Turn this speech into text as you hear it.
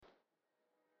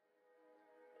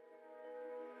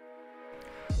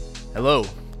Hello,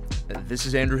 this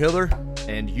is Andrew Hiller,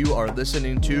 and you are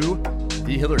listening to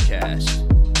the Hillercast.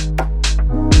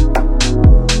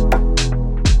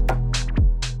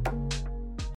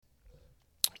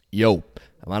 Yo,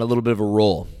 I'm on a little bit of a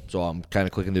roll, so I'm kind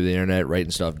of clicking through the internet, writing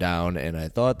stuff down, and I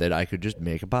thought that I could just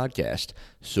make a podcast.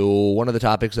 So one of the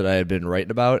topics that I had been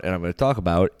writing about and I'm going to talk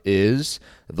about is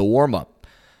the warm-up.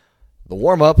 The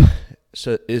warm-up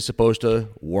is supposed to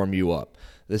warm you up.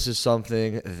 This is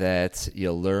something that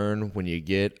you learn when you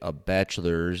get a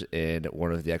bachelor's in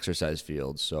one of the exercise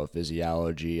fields. So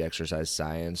physiology, exercise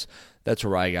science, that's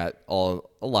where I got a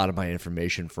lot of my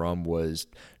information from, was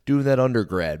doing that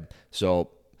undergrad.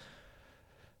 So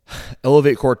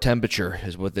elevate core temperature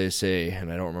is what they say, and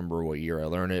I don't remember what year I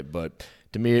learned it, but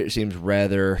to me it seems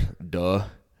rather duh,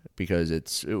 because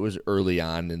it was early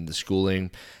on in the schooling,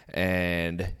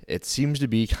 and it seems to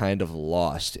be kind of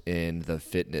lost in the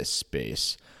fitness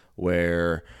space,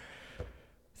 where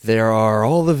there are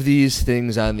all of these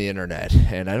things on the internet,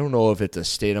 and I don't know if it's a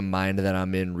state of mind that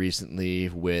I'm in recently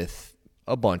with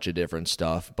a bunch of different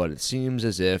stuff, but it seems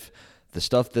as if the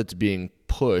stuff that's being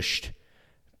pushed,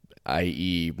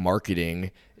 i.e.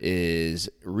 marketing, is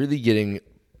really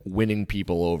winning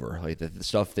people over. Like the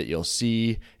stuff that you'll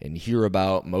see and hear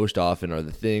about most often are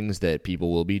the things that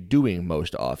people will be doing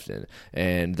most often,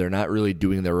 and they're not really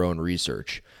doing their own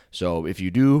research. So if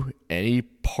you do any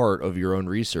part of your own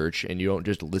research and you don't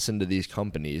just listen to these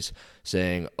companies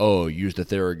saying, oh, use the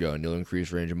Theragun, you'll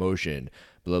increase range of motion,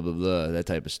 blah, blah, blah, that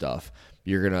type of stuff,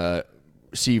 you're going to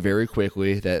see very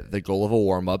quickly that the goal of a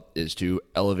warm-up is to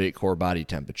elevate core body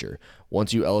temperature.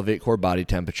 Once you elevate core body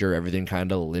temperature, everything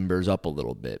kind of limbers up a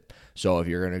little bit. So if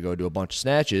you're going to go do a bunch of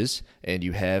snatches and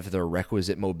you have the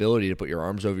requisite mobility to put your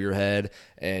arms over your head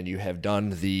and you have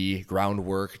done the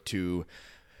groundwork to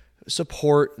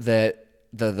support that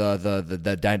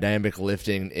the dynamic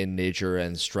lifting in nature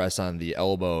and stress on the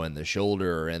elbow and the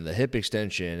shoulder and the hip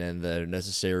extension and the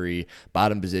necessary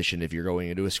bottom position if you're going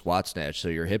into a squat snatch so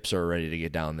your hips are ready to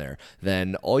get down there,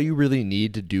 then all you really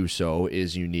need to do so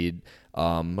is you need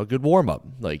a good warm-up.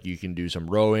 Like you can do some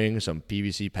rowing, some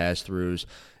PVC pass-throughs.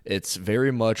 It's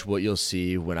very much what you'll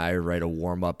see when I write a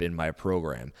warm-up in my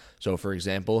program. So for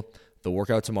example, the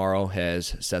workout tomorrow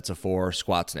has sets of 4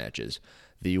 squat snatches.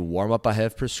 The warm-up I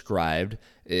have prescribed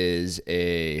is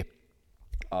a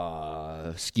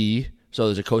ski. So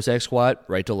there's a Cossack squat,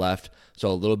 right to left.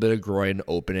 So a little bit of groin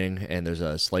opening, and there's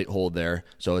a slight hold there.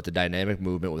 So it's a dynamic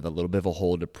movement with a little bit of a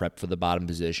hold to prep for the bottom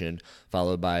position,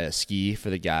 followed by a ski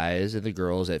for the guys and the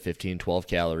girls at 12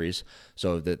 calories.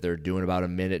 So that they're doing about a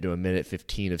minute to a minute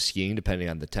 15 of skiing, depending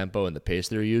on the tempo and the pace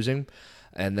they're using.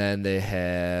 And then they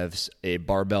have a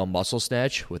barbell muscle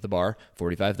snatch with the bar,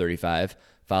 45-35.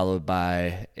 Followed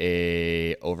by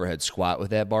a overhead squat with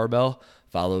that barbell,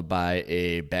 followed by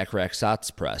a back rack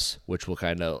Sats press, which will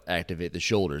kind of activate the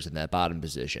shoulders in that bottom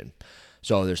position.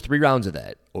 So there's 3 rounds of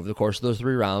that. Over the course of those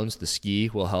 3 rounds, the ski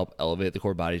will help elevate the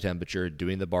core body temperature.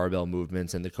 Doing the barbell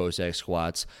movements and the Cossack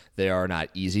squats, they are not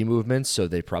easy movements, so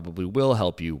they probably will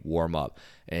help you warm up.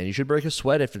 And you should break a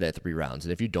sweat after that 3 rounds.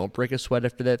 And if you don't break a sweat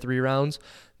after that 3 rounds,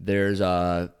 there's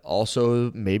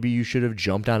also maybe you should have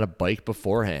jumped on a bike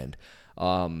beforehand.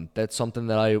 That's something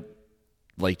that I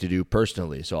like to do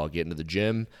personally. So I'll get into the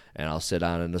gym and I'll sit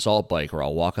on an assault bike, or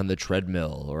I'll walk on the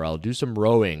treadmill, or I'll do some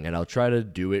rowing, and I'll try to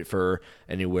do it for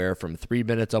anywhere from 3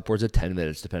 minutes upwards of 10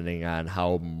 minutes, depending on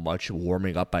how much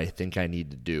warming up I think I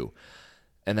need to do.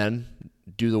 And then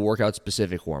do the workout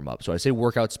specific warm up. So I say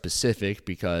workout specific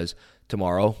because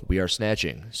tomorrow we are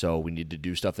snatching. So we need to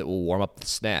do stuff that will warm up the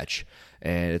snatch.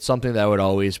 And it's something that I would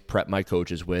always prep my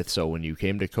coaches with. So when you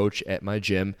came to coach at my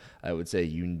gym, I would say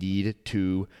you need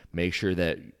to make sure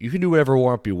that you can do whatever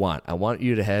warm-up you want. I want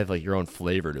you to have like your own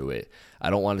flavor to it.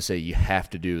 I don't want to say you have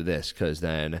to do this, because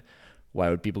then why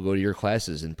would people go to your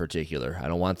classes in particular? I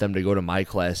don't want them to go to my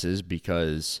classes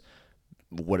because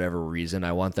whatever reason.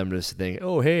 I want them to think,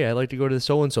 oh, hey, I like to go to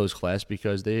so-and-so's class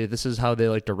because this is how they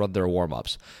like to run their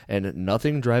warm-ups. And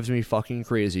nothing drives me fucking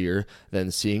crazier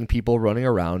than seeing people running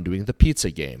around doing the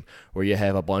pizza game, where you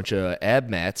have a bunch of ab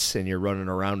mats and you're running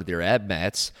around with your ab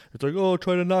mats. It's like, oh,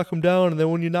 try to knock them down, and then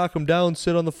when you knock them down,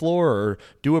 sit on the floor or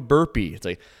do a burpee. It's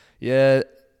like, yeah,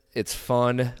 it's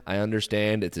fun. I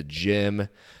understand it's a gym,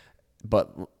 but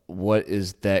what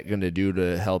is that going to do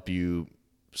to help you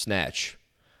snatch?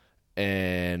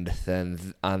 And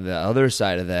then on the other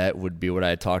side of that would be what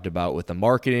I talked about with the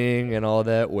marketing and all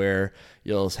that, where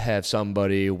you'll have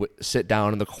somebody sit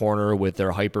down in the corner with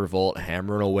their Hypervolt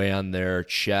hammering away on their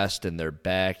chest and their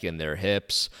back and their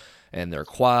hips, and their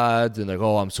quads, and they're like,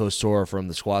 oh, I'm so sore from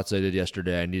the squats I did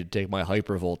yesterday. I need to take my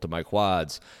Hypervolt to my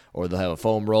quads. Or they'll have a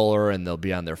foam roller and they'll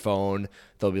be on their phone.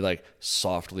 They'll be like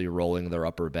softly rolling their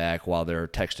upper back while they're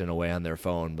texting away on their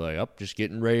phone. Be like, oh, just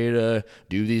getting ready to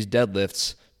do these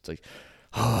deadlifts. It's like,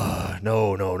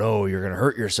 no, you're going to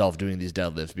hurt yourself doing these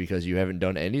deadlifts because you haven't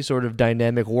done any sort of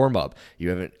dynamic warm-up. You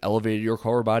haven't elevated your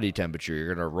core body temperature.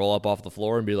 You're going to roll up off the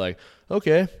floor and be like,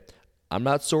 okay, I'm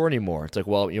not sore anymore. It's like,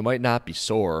 well, you might not be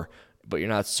sore, but you're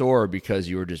not sore because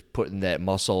you were just putting that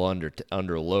muscle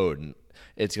under load, and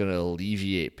it's going to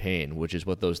alleviate pain, which is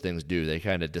what those things do. They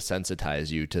kind of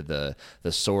desensitize you to the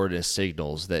soreness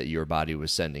signals that your body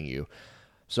was sending you.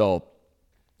 So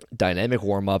dynamic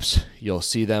warm-ups, you'll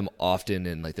see them often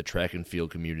in like the track and field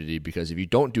community, because if you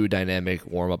don't do a dynamic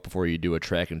warm-up before you do a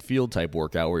track and field type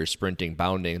workout where you're sprinting,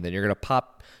 bounding, then you're going to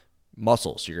pop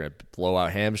muscles. You're going to blow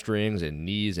out hamstrings and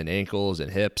knees and ankles and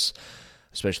hips,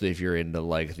 especially if you're into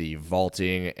like the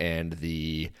vaulting and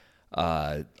the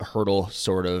hurdle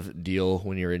sort of deal.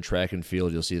 When you're in track and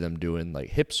field, you'll see them doing like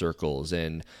hip circles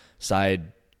and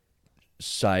side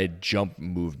jump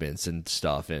movements and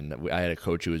stuff. And I had a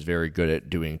coach who was very good at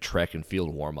doing track and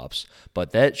field warm-ups.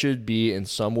 But that should be in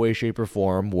some way, shape, or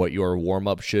form what your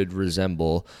warm-up should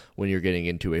resemble when you're getting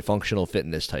into a functional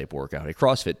fitness type workout, a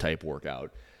CrossFit type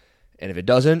workout. And if it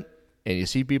doesn't, and you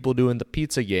see people doing the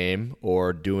pizza game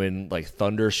or doing like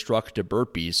thunderstruck to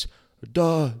burpees,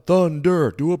 thunder,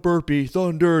 do a burpee,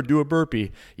 thunder, do a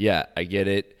burpee. Yeah, I get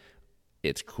it.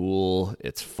 It's cool.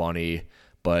 It's funny.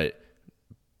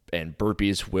 And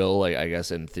burpees will, like, I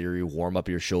guess in theory, warm up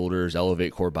your shoulders,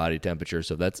 elevate core body temperature.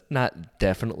 So that's not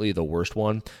definitely the worst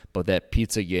one. But that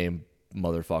pizza game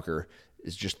motherfucker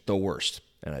is just the worst.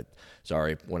 And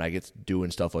sorry, when I get doing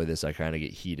stuff like this, I kind of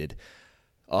get heated.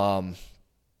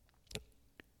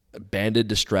 Banded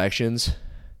distractions,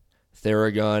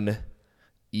 Theragun,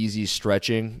 easy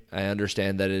stretching. I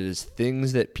understand that it is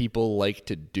things that people like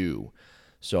to do.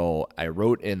 So I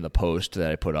wrote in the post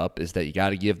that I put up is that you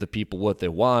got to give the people what they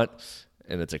want.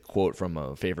 And it's a quote from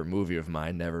a favorite movie of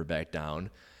mine, Never Back Down.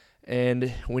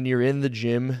 And when you're in the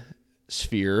gym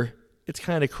sphere, it's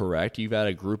kind of correct. You've got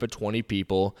a group of 20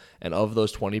 people, and of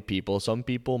those 20 people, some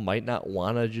people might not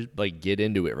want to just like get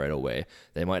into it right away.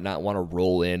 They might not want to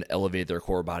roll in, elevate their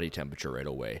core body temperature right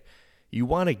away. You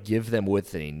want to give them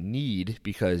what they need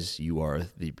because you are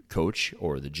the coach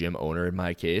or the gym owner in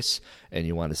my case, and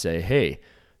you want to say, hey,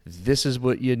 this is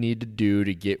what you need to do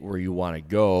to get where you want to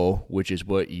go, which is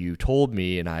what you told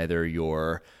me in either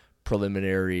your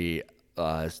preliminary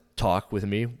talk with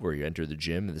me where you enter the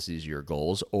gym and this is your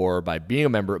goals, or by being a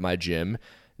member at my gym,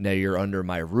 now you're under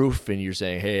my roof and you're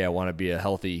saying, hey, I want to be a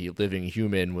healthy living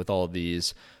human with all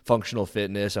these functional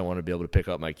fitness. I want to be able to pick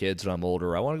up my kids when I'm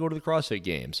older. I want to go to the CrossFit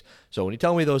Games. So when you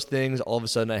tell me those things, all of a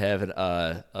sudden I have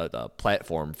a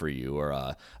platform for you,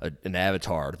 or an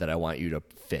avatar that I want you to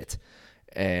fit.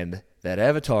 And that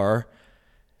avatar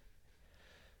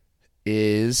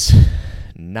is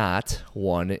not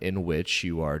one in which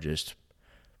you are just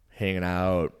hanging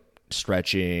out,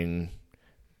 stretching,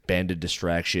 banded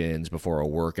distractions before a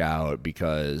workout,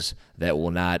 because that will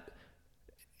not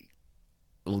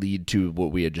lead to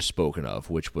what we had just spoken of,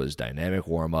 which was dynamic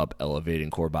warm-up, elevating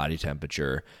core body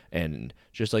temperature, and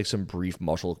just like some brief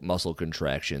muscle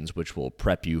contractions, which will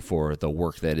prep you for the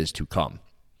work that is to come.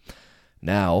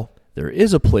 Now, there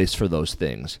is a place for those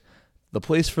things. The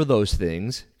place for those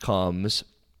things comes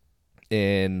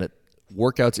in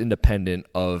workouts independent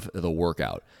of the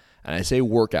workout. And I say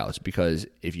workouts because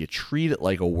if you treat it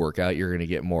like a workout, you're going to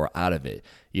get more out of it.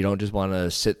 You don't just want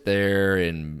to sit there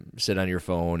and sit on your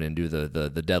phone and do the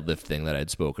deadlift thing that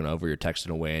I'd spoken of, where you're texting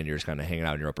away and you're just kind of hanging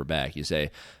out in your upper back. You say,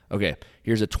 okay,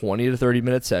 here's a 20 to 30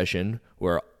 minute session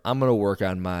where I'm going to work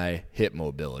on my hip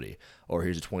mobility. Or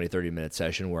here's a 20, 30 minute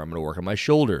session where I'm going to work on my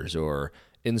shoulders, or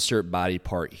insert body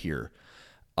part here.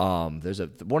 One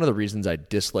of the reasons I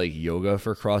dislike yoga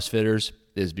for CrossFitters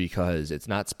is because it's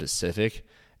not specific.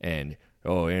 And,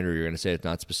 oh, Andrew, you're going to say it's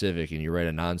not specific, and you write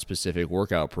a non-specific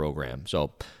workout program.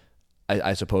 So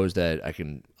I suppose that I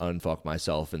can unfuck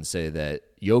myself and say that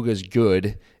yoga is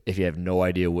good if you have no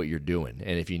idea what you're doing.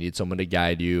 And if you need someone to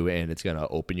guide you and it's going to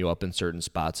open you up in certain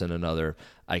spots and another,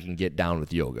 I can get down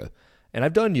with yoga. And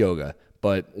I've done yoga,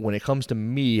 but when it comes to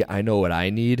me, I know what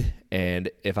I need. And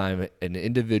if I'm an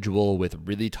individual with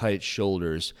really tight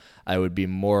shoulders, I would be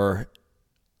more...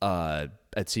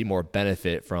 I'd see more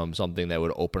benefit from something that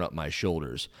would open up my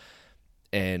shoulders.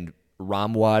 And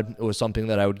Ramwad was something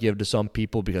that I would give to some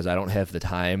people because I don't have the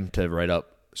time to write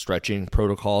up stretching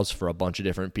protocols for a bunch of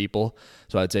different people.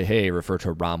 So I'd say, hey, refer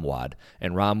to Ramwad.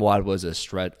 And Ramwad was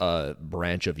a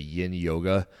branch of Yin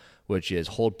Yoga, which is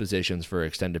hold positions for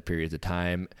extended periods of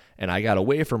time. And I got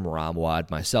away from ROMWOD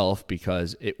myself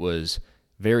because it was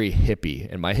very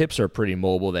hippie, and my hips are pretty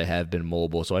mobile. They have been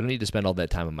mobile, so I don't need to spend all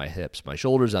that time on my hips. My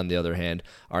shoulders, on the other hand,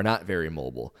 are not very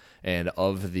mobile. And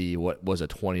of the what was a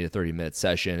 20 to 30 minute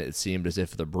session, it seemed as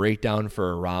if the breakdown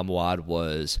for a ROMWOD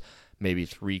was maybe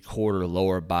 3/4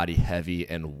 lower body heavy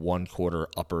and 1/4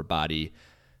 upper body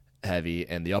heavy,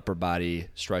 and the upper body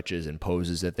stretches and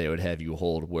poses that they would have you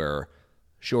hold were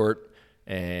short.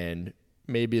 And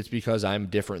maybe it's because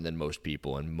I'm different than most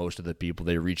people, and most of the people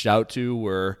they reached out to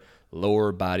were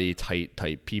lower body tight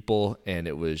type people, and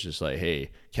it was just like, hey,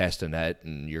 cast a net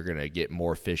and you're going to get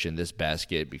more fish in this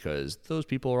basket because those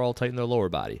people are all tight in their lower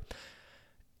body.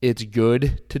 It's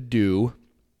good to do.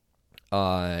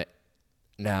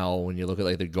 Now, when you look at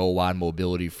like the GoWOD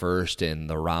Mobility First and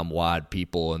the ROMWOD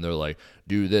people, and they're like,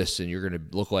 do this and you're going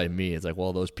to look like me. It's like,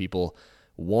 well, those people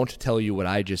won't tell you what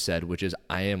I just said, which is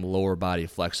I am lower body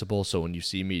flexible. So when you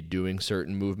see me doing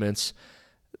certain movements,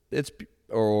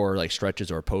 or like stretches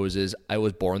or poses, I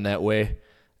was born that way.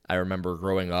 I remember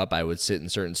growing up, I would sit in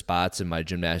certain spots and my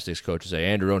gymnastics coach would say,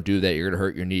 Andrew, don't do that. You're going to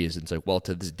hurt your knees. And it's like, well,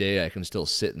 to this day, I can still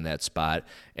sit in that spot,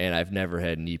 and I've never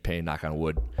had knee pain, knock on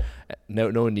wood.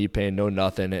 No knee pain, no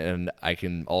nothing. And I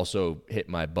can also hit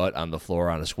my butt on the floor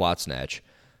on a squat snatch.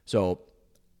 So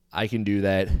I can do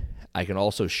that. I can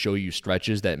also show you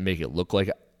stretches that make it look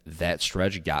like that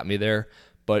stretch got me there,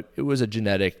 but it was a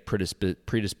genetic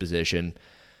predisposition.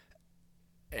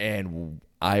 And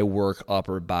I work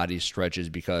upper body stretches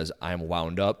because I'm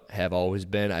wound up, have always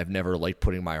been. I've never liked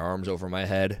putting my arms over my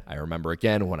head. I remember,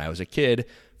 again, when I was a kid,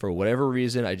 for whatever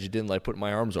reason, I just didn't like putting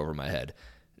my arms over my head.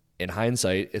 In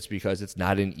hindsight, it's because it's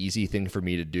not an easy thing for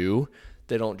me to do.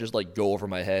 They don't just like go over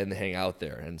my head and hang out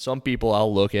there. And some people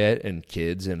I'll look at, and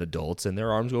kids and adults, and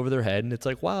their arms go over their head, and it's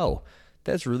like, wow,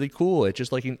 that's really cool. It's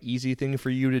just like an easy thing for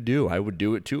you to do. I would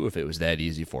do it too if it was that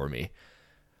easy for me.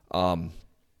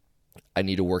 I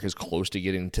need to work as close to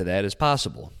getting to that as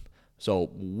possible. So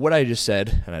what I just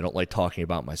said, and I don't like talking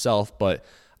about myself, but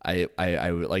I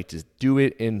would like to do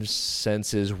it in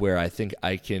senses where I think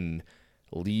I can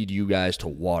lead you guys to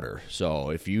water. So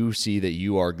if you see that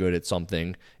you are good at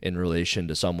something in relation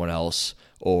to someone else,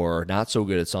 or not so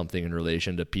good at something in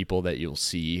relation to people that you'll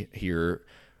see here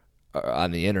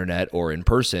on the internet or in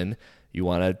person, you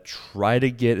want to try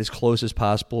to get as close as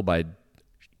possible by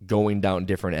going down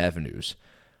different avenues.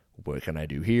 What can I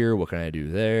do here? What can I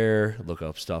do there? Look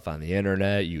up stuff on the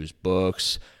internet, use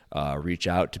books, reach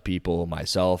out to people,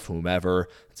 myself, whomever,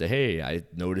 and say, hey, I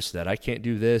noticed that I can't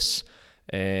do this,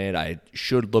 and I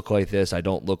should look like this. I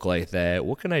don't look like that.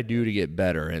 What can I do to get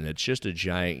better? And it's just a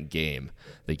giant game.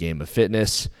 The game of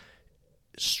fitness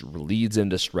leads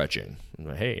into stretching.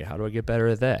 Hey, how do I get better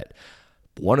at that?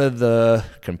 One of the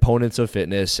components of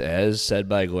fitness, as said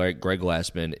by Greg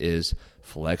Glassman, is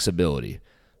flexibility.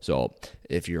 So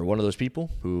if you're one of those people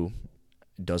who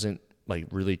doesn't like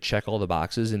really check all the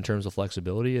boxes in terms of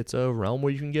flexibility, it's a realm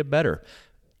where you can get better.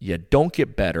 You don't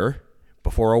get better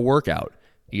before a workout.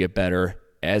 You get better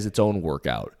as its own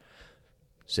workout.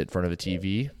 Sit in front of a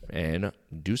TV and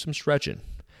do some stretching.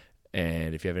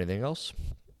 And if you have anything else,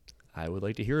 I would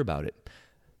like to hear about it.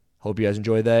 Hope you guys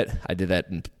enjoyed that. I did that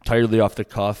entirely off the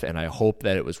cuff, and I hope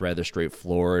that it was rather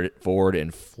straightforward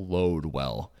and flowed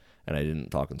well, and I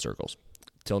didn't talk in circles.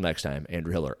 Till next time,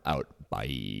 Andrew Hiller out.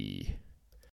 Bye.